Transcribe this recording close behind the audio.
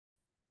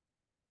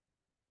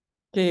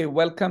Okay,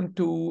 welcome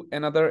to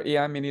another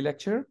AI mini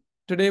lecture.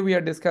 Today we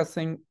are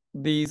discussing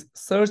these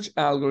search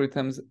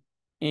algorithms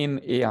in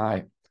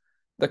AI.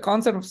 The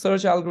concept of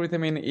search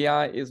algorithm in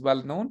AI is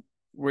well known.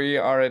 We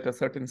are at a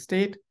certain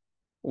state.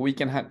 We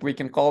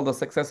can call the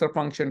successor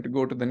function to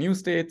go to the new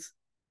states.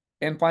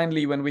 And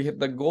finally, when we hit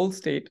the goal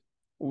state,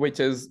 which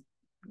is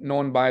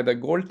known by the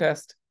goal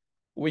test,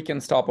 we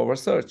can stop our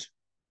search,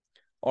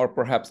 or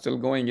perhaps still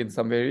going in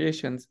some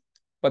variations.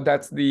 But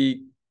that's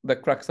the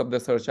crux of the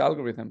search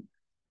algorithm.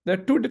 There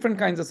are two different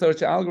kinds of search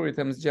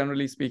algorithms,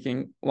 generally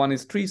speaking. One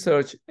is tree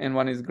search and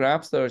one is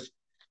graph search.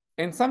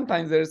 And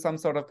sometimes there is some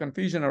sort of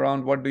confusion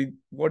around what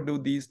do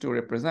these two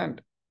represent.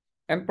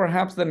 And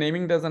perhaps the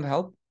naming doesn't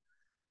help.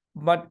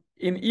 But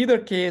in either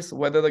case,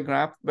 whether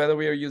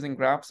we are using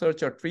graph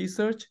search or tree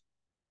search,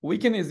 we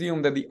can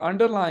assume that the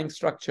underlying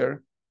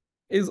structure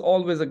is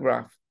always a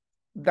graph.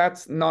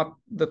 That's not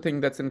the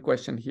thing that's in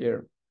question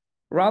here.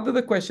 Rather,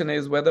 the question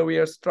is whether we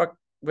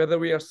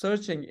are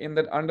searching in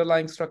that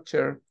underlying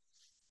structure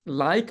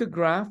like a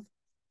graph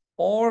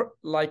or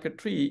like a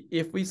tree.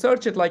 If we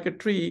search it like a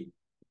tree,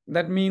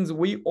 that means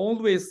we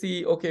always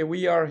see, okay,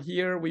 we are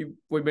here, we've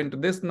been to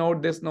this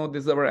node, this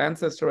is our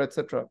ancestor,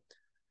 etc.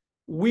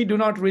 We do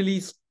not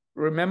really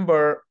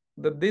remember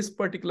that this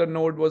particular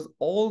node was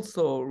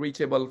also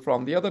reachable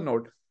from the other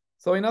node.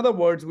 So in other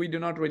words, we do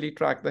not really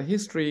track the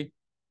history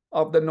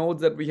of the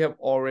nodes that we have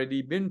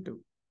already been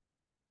to.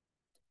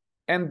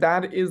 And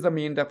that is the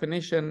main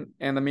definition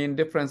and the main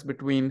difference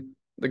between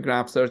the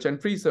graph search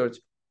and tree search.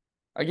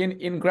 Again,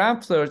 in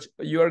graph search,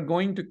 you are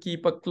going to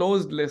keep a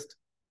closed list.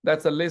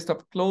 That's a list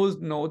of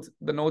closed nodes,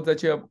 the nodes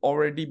that you have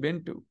already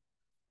been to.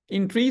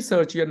 In tree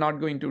search, you're not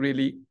going to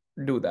really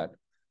do that.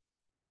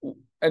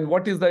 And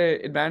what is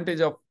the advantage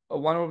of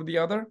one over the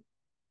other?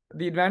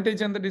 The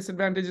advantage and the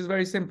disadvantage is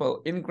very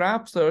simple. In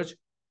graph search,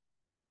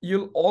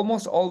 you'll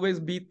almost always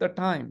beat the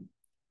time,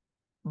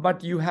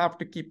 but you have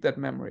to keep that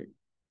memory.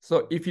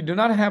 So if you do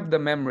not have the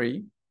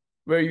memory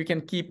where you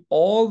can keep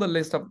all the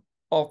list of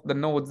the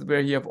nodes where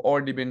you have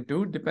already been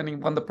to, depending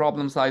upon the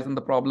problem size and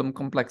the problem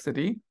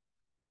complexity,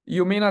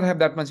 you may not have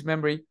that much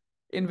memory,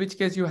 in which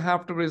case you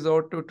have to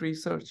resort to tree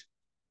search.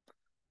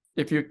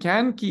 If you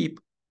can keep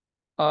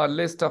a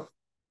list of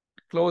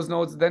closed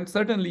nodes, then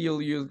certainly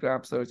you'll use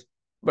graph search.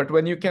 But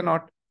when you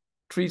cannot,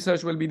 tree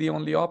search will be the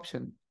only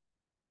option.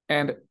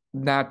 And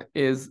that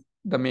is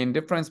the main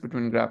difference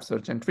between graph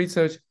search and tree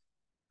search.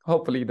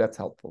 Hopefully that's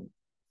helpful.